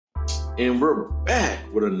and we're back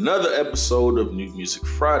with another episode of New Music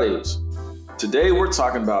Fridays. Today we're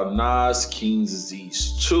talking about Nas King's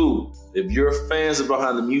Disease 2. If you're fans of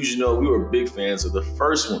Behind the Muse, you know we were big fans of the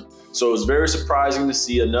first one. So it was very surprising to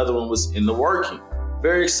see another one was in the working.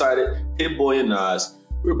 Very excited, Hit Boy and Nas.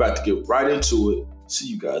 We're about to get right into it. See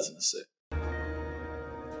you guys in a sec.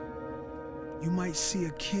 You might see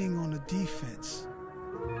a king on the defense.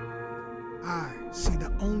 I see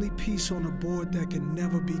the only piece on the board that can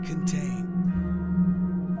never be contained.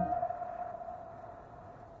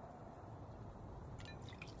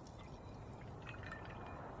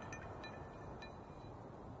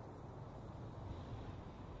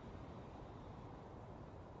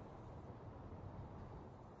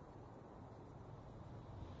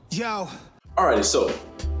 Yo. Alrighty, so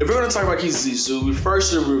if we're going to talk about King's Disease 2, we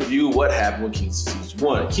first should review what happened with King's Disease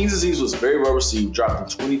 1. King's Disease was very well received, dropped in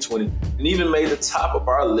 2020, and even made the top of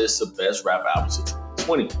our list of best rap albums of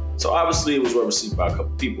 2020. So obviously it was well received by a couple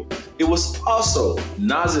people. It was also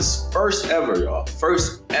Nas's first ever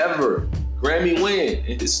Grammy win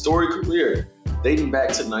in his storied career, dating back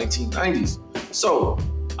to 1990s. So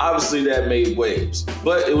obviously that made waves,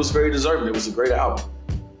 but it was very deserving. It was a great album.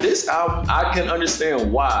 This album, I can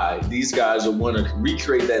understand why these guys would want to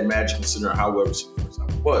recreate that magic considering how well received the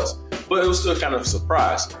album was. But it was still kind of a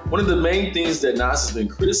surprise. One of the main things that Nas has been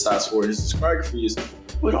criticized for in his discography is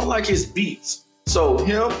we don't like his beats. So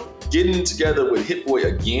him getting together with Hit Boy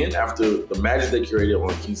again after the magic they created on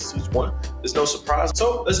King's Disease 1 is no surprise.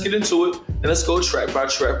 So let's get into it and let's go track by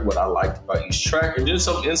track what I liked about each track and then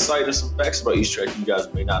some insight and some facts about each track you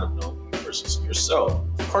guys may not have known versus yourself.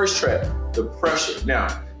 First track, The Pressure.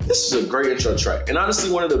 Now, this is a great intro track, and honestly,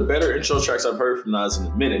 one of the better intro tracks I've heard from Nas in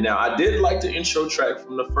a minute. Now, I did like the intro track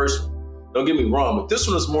from the first one. Don't get me wrong, but this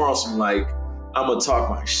one is more on some like, I'm gonna talk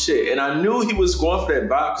my shit. And I knew he was going for that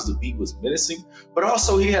vibe because the beat was menacing, but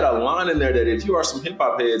also he had a line in there that if you are some hip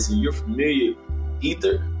hop heads and you're familiar with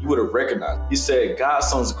Ether, you would have recognized. He said, God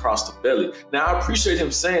songs across the belly. Now, I appreciate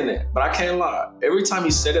him saying that, but I can't lie. Every time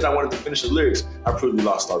he said it, I wanted to finish the lyrics. I proved we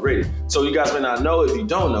lost already. So you guys may not know if you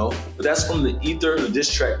don't know, but that's from the Ether, the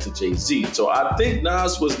diss track to Jay-Z. So I think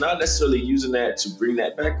Nas was not necessarily using that to bring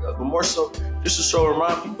that back up, but more so just to show and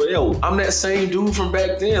remind people, yo, I'm that same dude from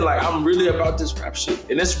back then. Like, I'm really about this rap shit.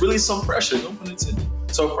 And it's really some pressure, no pun intended.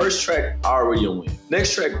 So first track, already a win.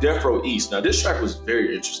 Next track, Death Row East. Now, this track was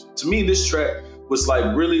very interesting. To me, this track was like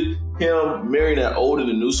really him marrying that old and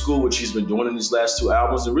the new school, which he's been doing in these last two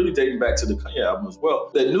albums, and really dating back to the Kanye album as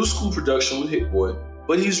well. That new school production with Hit Boy,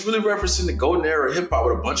 but he's really referencing the golden era of hip hop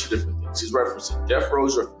with a bunch of different things. He's referencing Death Row,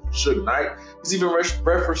 he's referencing Suge Knight, he's even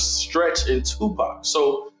referenced Stretch and Tupac.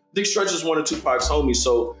 So I think Stretch is one of Tupac's homies,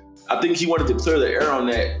 so I think he wanted to clear the air on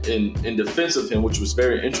that in defense of him, which was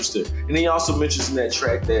very interesting. And he also mentions in that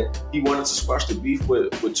track that he wanted to squash the beef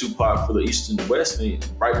with Tupac for the East and the West. And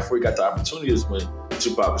right before he got the opportunity is when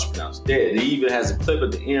Tupac was pronounced dead. And he even has a clip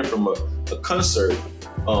at the end from a concert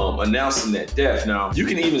announcing that death. Now, you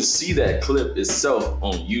can even see that clip itself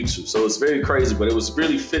on YouTube. So it's very crazy, but it was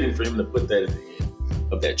really fitting for him to put that at the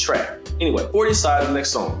end of that track. Anyway, 40 Side, the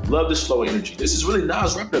next song. Love this flow and energy. This is really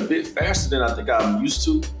Nas rapping a bit faster than I think I'm used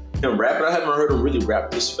to him rapping. I haven't heard him really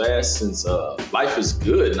rap this fast since Life is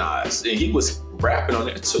Good, Nas. And he was rapping on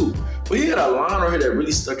that too. But he had a line on here that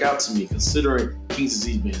really stuck out to me considering King's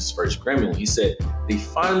Disease being his first Grammy when he said, they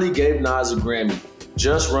finally gave Nas a Grammy.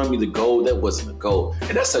 Just run me the gold that wasn't a gold.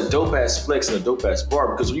 And that's a dope ass flex and a dope ass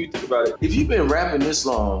bar because when you think about it, if you've been rapping this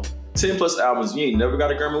long, 10 plus albums, you ain't never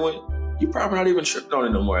got a Grammy win, you probably not even tripping on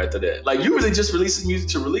it no more after that. Like, you really just releasing music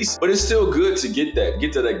to release. But it's still good to get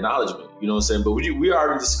that acknowledgement, you know what I'm saying? But we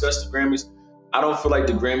already discussed the Grammys. I don't feel like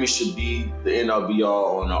the Grammys should be the end all be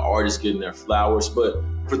all on an artist getting their flowers. But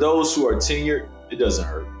for those who are tenured, it doesn't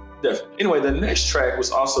hurt. Definitely. Anyway, the next track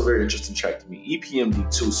was also a very interesting track to me,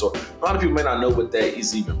 EPMD 2. So a lot of people may not know what that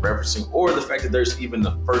is even referencing or the fact that there's even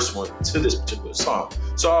the first one to this particular song.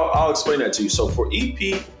 So I'll explain that to you. So for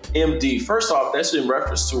EPMD, first off, that's in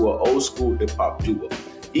reference to an old school hip hop duo.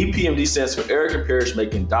 EPMD stands for Eric and Parrish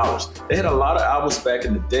Making Dollars. They had a lot of albums back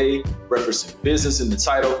in the day referencing business in the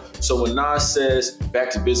title. So when Nas says Back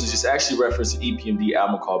to Business, it's actually referencing the EPMD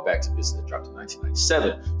album called Back to Business that dropped in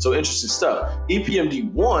 1997. So interesting stuff.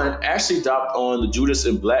 EPMD 1 actually dropped on the Judas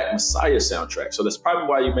and Black Messiah soundtrack. So that's probably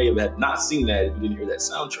why you may have not seen that if you didn't hear that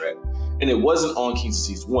soundtrack. And it wasn't on King's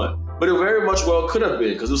Disease 1. But it very much well could have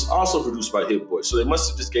been because it was also produced by Hit Boy. So they must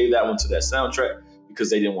have just gave that one to that soundtrack because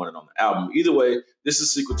they didn't want it on the album. Either way, this is a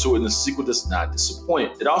sequel to it, and the sequel does not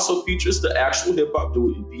disappoint. It also features the actual hip-hop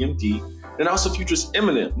duo EPMD, and it also features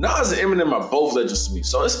Eminem. Nas and Eminem are both legends to me,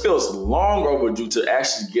 so it feels long overdue to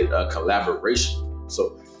actually get a collaboration.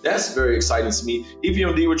 So That's very exciting to me.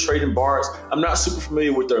 EPMD were trading bars. I'm not super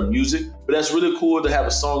familiar with their music, but that's really cool to have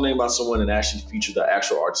a song named by someone and actually feature the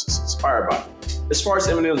actual artist it's inspired by. As far as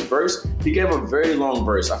Eminem's verse, he gave a very long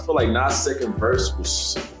verse. I feel like Nas' second verse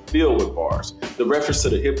was filled with bars. The reference to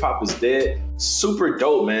the hip hop is dead. Super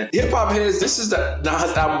dope, man. Hip hop heads, this is the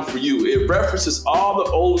Nas album for you. It references all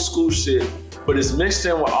the old school shit, but it's mixed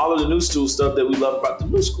in with all of the new school stuff that we love about the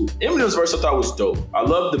new school. Eminem's verse I thought was dope. I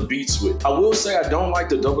love the beat switch. I will say I don't like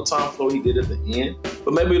the double time flow he did at the end,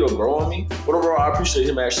 but maybe it'll grow on me. But overall, I appreciate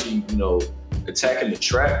him actually, attacking the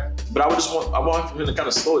track. But I want him to kind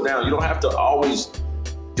of slow it down. You don't have to always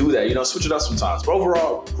do that, switch it up sometimes. But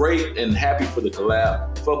overall, great and happy for the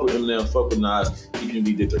collab. Fuck with Eminem, fuck with Nas.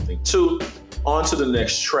 EPMD did their thing too. On to the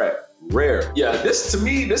next track, Rare. Yeah, this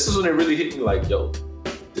is when it really hit me like, yo,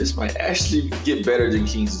 this might actually get better than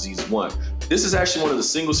King's Disease 1. This is actually one of the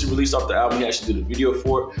singles he released off the album. He actually did a video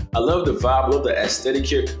for it. I love the vibe, I love the aesthetic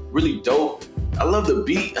here. Really dope. I love the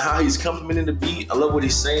beat, how he's complimenting the beat. I love what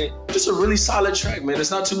he's saying. Just a really solid track, man.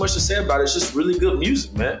 There's not too much to say about it. It's just really good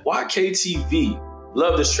music, man. YKTV.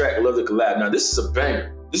 Love this track, love the collab. Now, this is a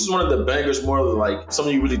banger. This is one of the bangers, more of like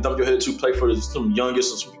something you really thump your head to, play for some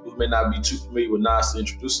youngest or some people who may not be too familiar with Nas to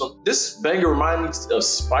introduce them. This banger reminds me of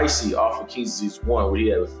Spicy off of King's Disease 1, where he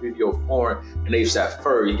had a video for him and A$AP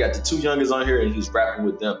Ferg. He got the two youngest on here and he's rapping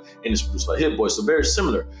with them and it's produced by Hit Boy, so very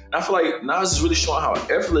similar. And I feel like Nas is really showing how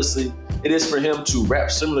effortlessly it is for him to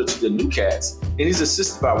rap similar to the new cats. And he's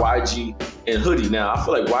assisted by YG and Hoodie. Now, I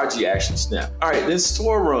feel like YG actually snapped. All right, then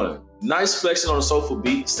Store Run. Nice flexing on a soulful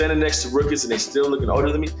beat, standing next to rookies and they still looking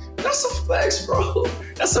older than me. That's a flex, bro.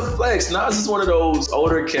 That's a flex. Nas is one of those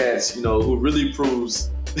older cats, who really proves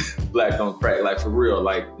black don't crack, like for real.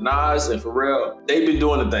 Like Nas and Pharrell, they've been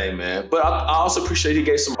doing the thing, man. But I also appreciate he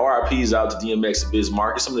gave some RIPs out to DMX and Biz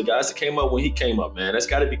Markie, some of the guys that came up when he came up, man. That's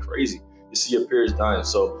gotta be crazy to see your peers dying.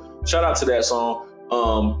 So shout out to that song.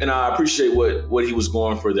 And I appreciate what he was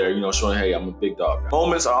going for there, showing, hey, I'm a big dog.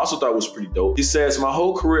 Moments I also thought was pretty dope. He says, my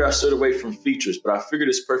whole career I stood away from features, but I figured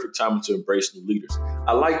it's perfect timing to embrace new leaders.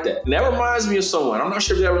 I like that. And that reminds me of someone. I'm not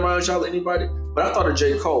sure if that reminds y'all of anybody, but I thought of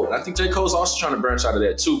J. Cole. And I think J. Cole's also trying to branch out of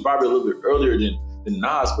that too, probably a little bit earlier than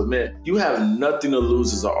Nas, but man, you have nothing to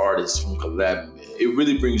lose as an artist from collabing, man. It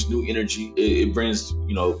really brings new energy. It brings,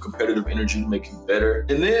 competitive energy to make you better.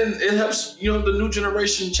 And then it helps, the new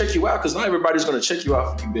generation check you out, because not everybody's going to check you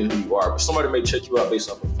out if you've been who you are, but somebody may check you out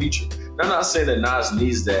based off a feature. And I'm not saying that Nas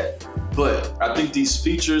needs that, but I think these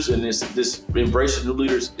features and this embracing new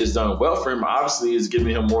leaders is done well for him. Obviously, it's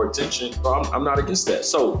giving him more attention. So I'm not against that.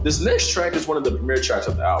 So this next track is one of the premiere tracks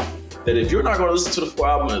of the album. That if you're not going to listen to the full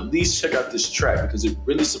album, at least check out this track because it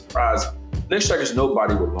really surprised me. Next track is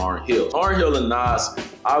Nobody with Lauryn Hill. Lauryn Hill and Nas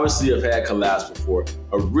obviously have had collabs before.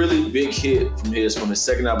 A really big hit from his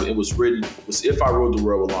second album, It Was Written, was If I Ruled the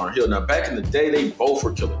World with Lauryn Hill. Now, back in the day, they both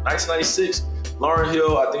were killing. 1996, Lauryn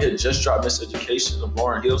Hill, I think, had just dropped Miseducation of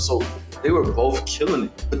Lauryn Hill, so they were both killing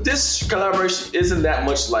it. But this collaboration isn't that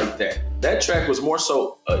much like that. That track was more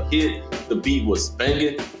so a hit. The beat was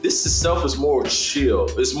banging. This itself is more chill.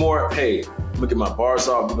 It's more, hey, I'm gonna get my bars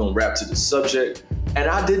off. We're gonna rap to the subject. And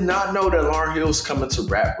I did not know that Lauryn Hill's coming to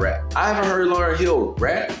rap. I haven't heard Lauryn Hill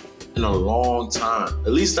rap in a long time.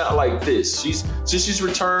 At least not like this. Since she's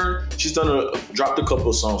returned, she's dropped a couple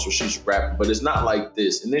of songs where she's rapping, but it's not like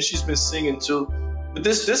this. And then she's been singing too. But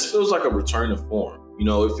this feels like a return to form.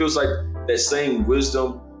 It feels like that same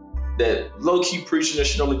wisdom, that low-key preaching that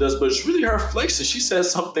she normally does, but it's really her flexing. She said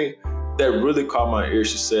something that really caught my ear.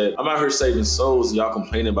 She said, I'm out here saving souls and y'all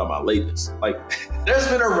complaining about my lateness. Like, there's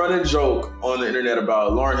been a running joke on the internet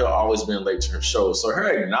about Lauryn Hill always being late to her shows. So her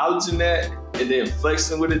acknowledging that and then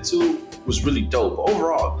flexing with it too was really dope. But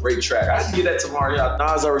overall, great track. I had to give that to Lauryn Hill.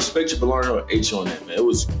 Nas, I respect you, but Lauryn Hill ate you on that, man. It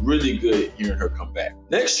was really good hearing her come back.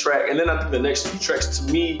 Next track, and then I think the next two tracks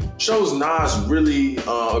to me shows Nas really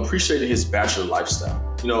appreciating his bachelor lifestyle.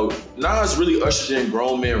 Nas really ushered in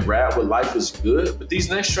grown men rap with Life Is Good, but these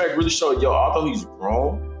next tracks really show, although he's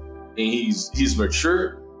grown and he's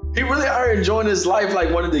mature, he really out here enjoying his life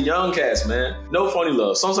like one of the young cats, man. No Phony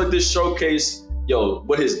Love. Songs like this showcase,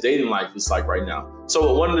 what his dating life is like right now.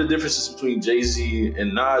 So one of the differences between Jay-Z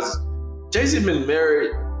and Nas, Jay-Z been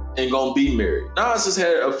married and gonna be married. Nas has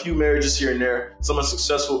had a few marriages here and there, some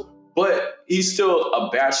unsuccessful, but he's still a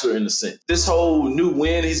bachelor in a sense. This whole new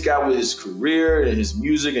win he's got with his career and his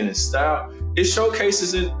music and his style, it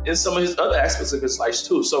showcases in some of his other aspects of his life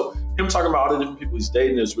too. So him talking about all the different people he's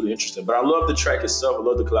dating is really interesting. But I love the track itself. I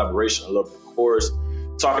love the collaboration. I love the chorus.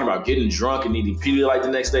 Talking about getting drunk and eating Pedialyte the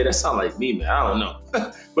next day. That sounds like me, man. I don't know.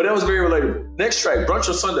 But that was very relatable. Next track, Brunch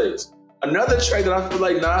on Sundays. Another track that I feel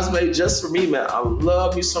like Nas made just for me, man. I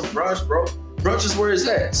love me some brunch, bro. Brunch is where it's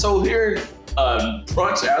at. So hearing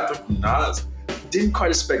Brunch After from Nas, didn't quite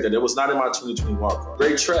expect that. It was not in my 2020 wildcard.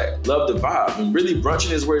 Great track. Love the vibe. And really,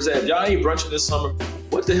 brunching is where it's at. If y'all ain't brunching this summer,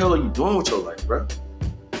 what the hell are you doing with your life, bro?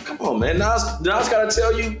 Come on, man. Nas gotta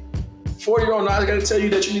tell you, 40-year-old Nas gotta tell you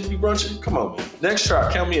that you need to be brunching? Come on, man. Next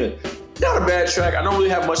track, count me in. Not a bad track. I don't really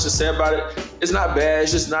have much to say about it. It's not bad.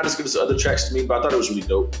 It's just not as good as other tracks to me, but I thought it was really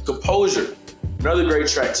dope. Composure, another great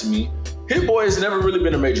track to me. Hit Boy has never really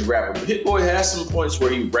been a major rapper, but Hit Boy has some points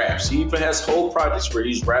where he raps. He even has whole projects where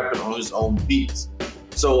he's rapping on his own beats.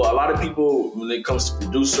 So a lot of people, when it comes to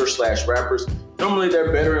producer/rappers, normally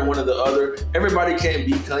they're better in one or the other. Everybody can't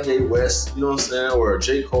be Kanye West, you know what I'm saying, or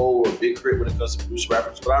J. Cole or Big Crit when it comes to producer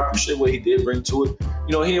rappers, but I appreciate what he did bring to it.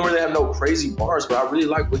 You know, he didn't really have no crazy bars, but I really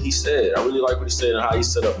like what he said. I really like what he said and how he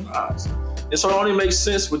set up Nas. And so it only makes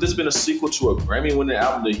sense with this being a sequel to a Grammy-winning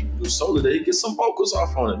album that he produced solo that he gets some vocals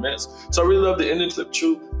off on it, man. So I really love the ending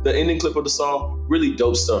clip of the song. Really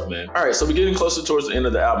dope stuff, man. All right, so we're getting closer towards the end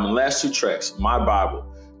of the album. The last 2 tracks, My Bible.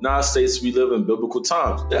 Nas states we live in biblical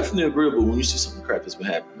times. Definitely agreeable when you see something crap that's been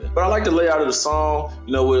happening, man. But I like the layout of the song,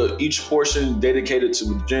 you know, with each portion dedicated to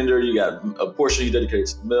the gender. You got a portion he dedicated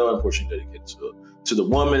to the male and a portion he dedicated to the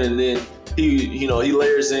woman. And then he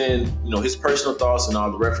layers in, you know, his personal thoughts and all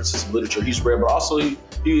the references and literature he's read, but also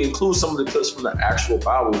he includes some of the clips from the actual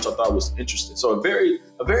Bible, which I thought was interesting. So a very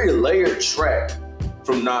layered track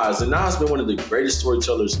from Nas. And Nas has been one of the greatest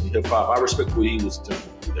storytellers in hip hop. I respect what he was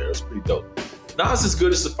attempting to do there. It was pretty dope. Nas is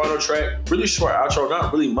good as the final track. Really short outro,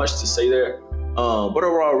 not really much to say there. But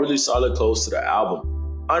overall, really solid close to the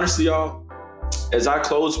album. Honestly, y'all, as I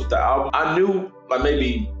close with the album, I knew like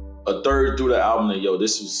maybe a third through the album that, yo,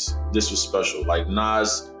 this was special. Like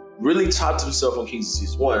Nas really topped himself on King's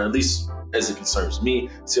Disease 1, at least as it concerns me.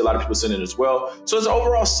 I see a lot of people saying it as well. So as an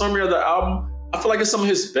overall summary of the album, I feel like it's some of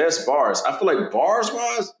his best bars. I feel like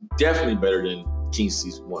bars-wise, definitely better than King's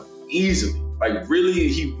Disease 1. Easily. Like really,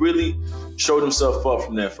 he really showed himself up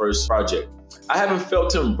from that first project. I haven't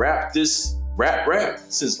felt him rap this rap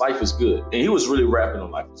since Life is Good. And he was really rapping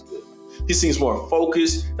on Life is Good. He seems more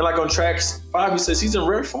focused. And like on tracks 5, he says he's in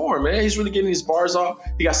rare form, man. He's really getting these bars off.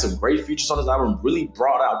 He got some great features on his album, really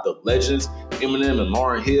brought out the legends, Eminem and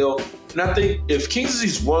Lauryn Hill. And I think if King's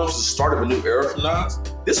Disease 1 was the start of a new era for Nas,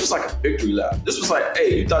 this was like a victory lap. This was like,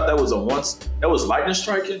 hey, you thought that was lightning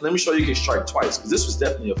striking? Let me show you can strike twice, because this was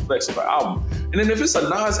definitely a flex of an album. And then if it's a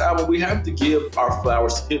Nas album, we have to give our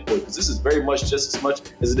flowers to Hit Boy, because this is very much just as much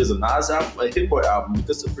as it is a Nas album, a Hit Boy album,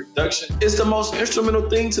 because the production is the most instrumental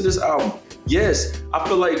thing to this album. Yes, I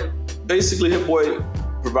feel like basically Hit Boy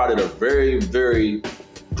provided a very, very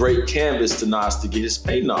great canvas to Nas to get his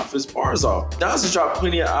paint off, his bars off. Nas has dropped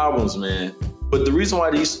plenty of albums, man. But the reason why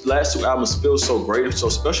these last 2 albums feel so great and so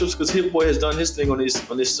special is because Hit Boy has done his thing on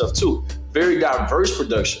this stuff too. Very diverse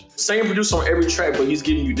production. Same producer on every track, but he's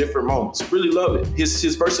giving you different moments. Really love it.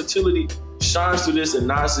 His versatility shines through this, and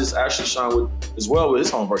Nas is actually shine as well with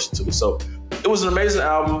his own versatility. So it was an amazing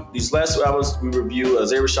album. These last 2 albums we review,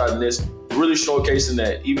 as Evershot in this, really showcasing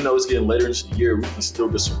that even though it's getting later into the year, we can still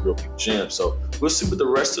get some real big gems. So we'll see what the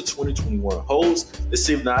rest of 2021 holds. Let's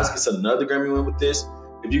see if Nas gets another Grammy win with this.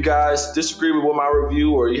 If you guys disagree with my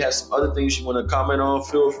review, or you have some other things you want to comment on,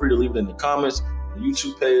 feel free to leave it in the comments on the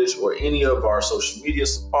YouTube page or any of our social media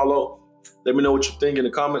to follow. Let me know what you think in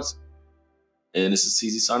the comments. And this is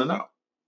CZ signing out.